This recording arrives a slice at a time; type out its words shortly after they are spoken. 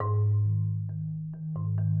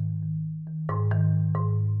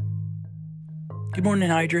Good morning,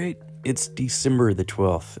 Hydrate. It's December the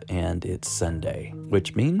 12th, and it's Sunday,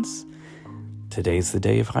 which means today's the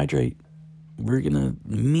day of Hydrate. We're going to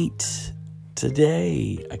meet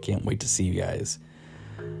today. I can't wait to see you guys.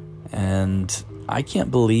 And I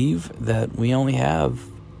can't believe that we only have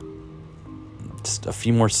just a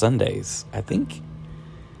few more Sundays. I think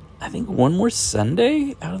one more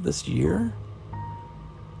Sunday out of this year.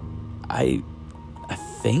 I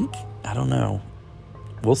think. I don't know.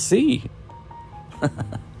 We'll see.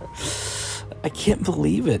 I can't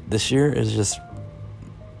believe it. This year is just,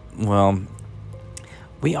 well,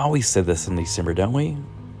 we always say this in December, don't we?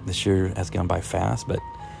 This year has gone by fast, but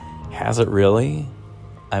has it really?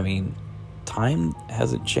 I mean, time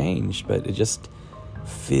hasn't changed, but it just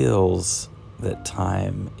feels that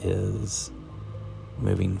time is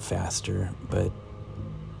moving faster. But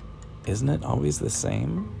isn't it always the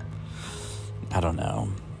same? I don't know.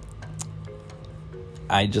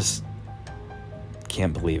 I just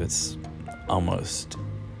can't believe it's almost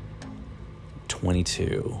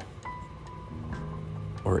 22.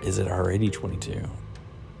 Or is it already 22?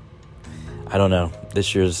 I don't know.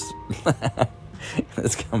 This year's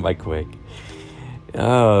it's gone by quick.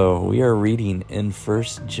 Oh, we are reading in 1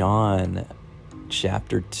 John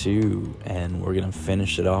chapter 2, and we're going to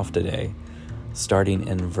finish it off today, starting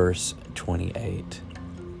in verse 28.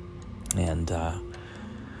 And I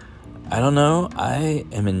don't know. I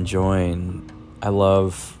am enjoying. I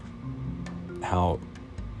love how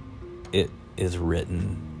it is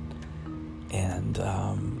written. And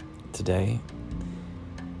today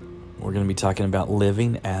we're going to be talking about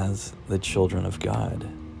living as the children of God.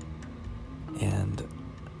 And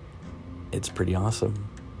it's pretty awesome.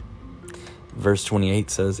 Verse 28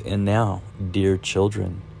 says, "And now, dear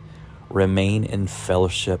children, remain in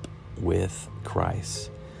fellowship with Christ,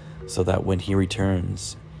 so that when he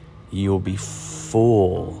returns, you will be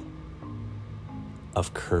full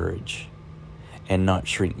of courage and not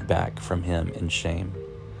shrink back from him in shame.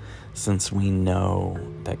 Since we know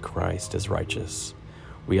that Christ is righteous,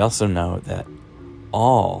 we also know that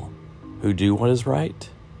all who do what is right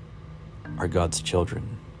are God's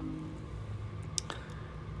children."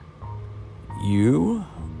 You,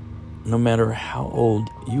 no matter how old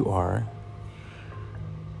you are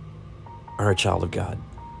a child of God.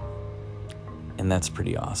 And that's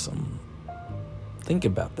pretty awesome. Think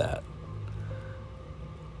about that.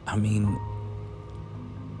 I mean,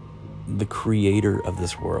 the creator of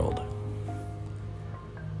this world,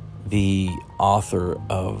 the author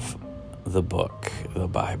of the book, the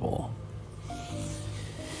Bible,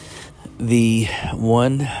 the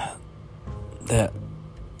one that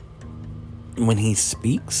when he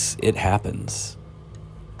speaks, it happens.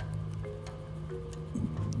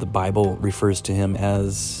 The Bible refers to him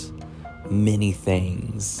as many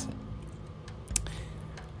things.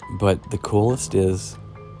 But the coolest is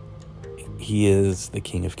he is the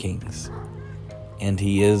King of Kings, and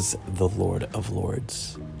he is the Lord of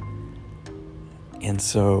Lords. And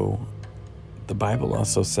so the Bible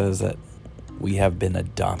also says that we have been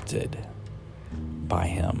adopted by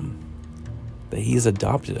him, that he's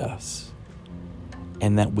adopted us,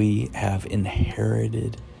 and that we have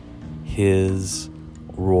inherited his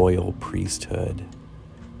royal priesthood,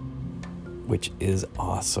 which is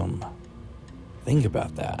awesome. Think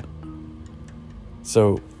about that.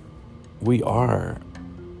 So we are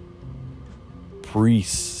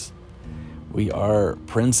priests. We are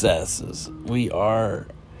princesses. We are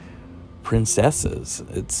princesses.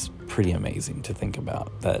 It's pretty amazing to think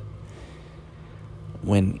about that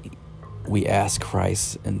when we ask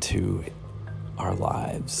Christ into our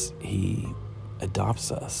lives, he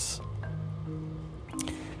adopts us.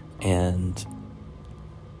 And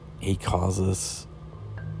he calls us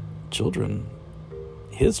children,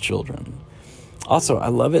 his children. Also, I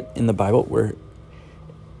love it in the Bible where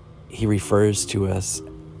he refers to us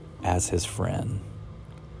as his friend.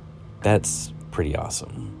 That's pretty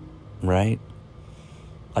awesome, right?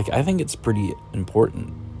 Like, I think it's pretty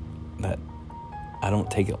important that I don't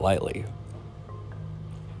take it lightly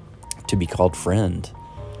to be called friend.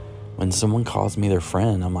 When someone calls me their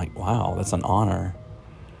friend, I'm like, wow, that's an honor.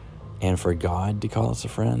 And for God to call us a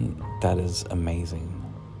friend, that is amazing.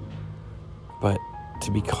 But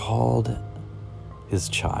to be called his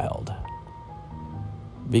child,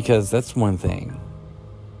 because that's one thing.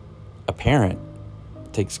 A parent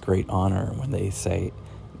takes great honor when they say,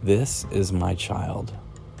 "This is my child.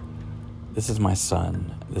 This is my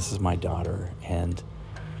son. This is my daughter." And,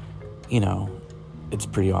 it's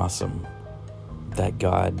pretty awesome that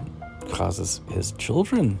God calls us his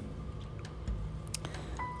children.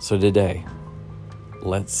 So today,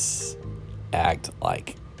 let's act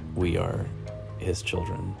like we are his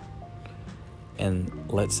children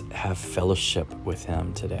and let's have fellowship with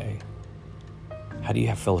him today. How do you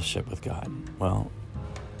have fellowship with God? Well,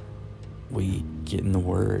 we get in the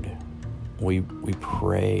Word. We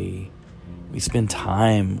pray. We spend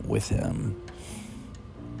time with him.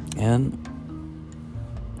 And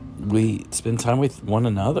we spend time with one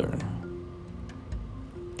another.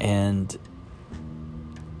 And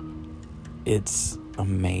it's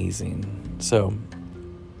amazing. So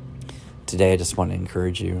today I just want to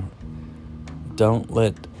encourage you. Don't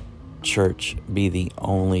let church be the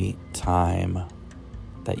only time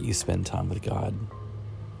that you spend time with God.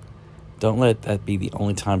 Don't let that be the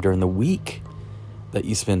only time during the week that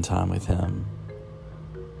you spend time with him.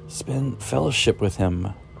 Spend fellowship with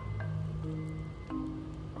him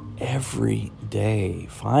every day.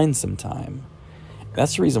 Find some time.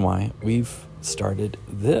 That's the reason why we've started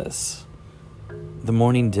this. The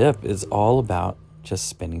Morning Dip is all about just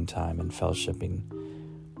spending time and fellowshipping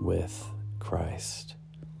with Christ,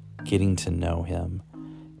 getting to know him,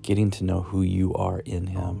 getting to know who you are in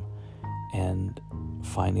him, and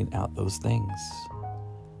finding out those things.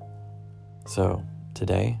 So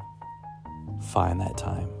today, find that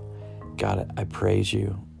time. God, I praise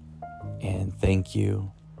you and thank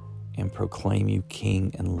you and proclaim you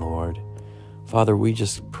King and Lord. Father, we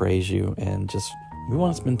just praise you and we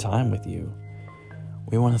want to spend time with you.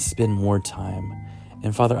 We want to spend more time.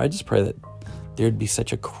 And Father, I just pray that there'd be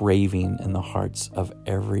such a craving in the hearts of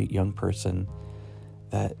every young person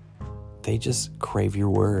that they just crave your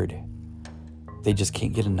word. They just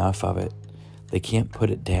can't get enough of it. They can't put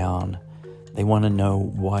it down. They want to know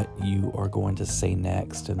what you are going to say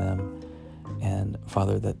next to them. And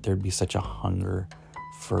Father, that there'd be such a hunger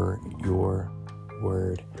for your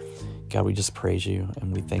word. God, we just praise you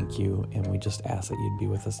and we thank you and we just ask that you'd be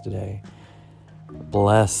with us today.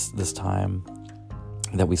 Bless this time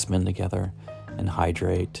that we spend together and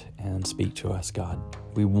hydrate and speak to us, God.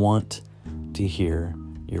 We want to hear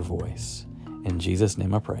your voice. In Jesus'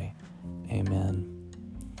 name I pray. Amen.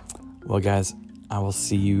 Well, guys, I will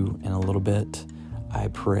see you in a little bit. I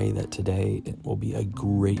pray that today it will be a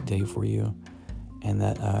great day for you and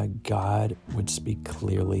that God would speak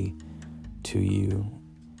clearly to you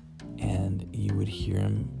and you would hear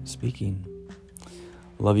him speaking.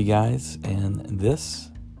 Love you guys, and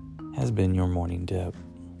this has been your Morning Dip.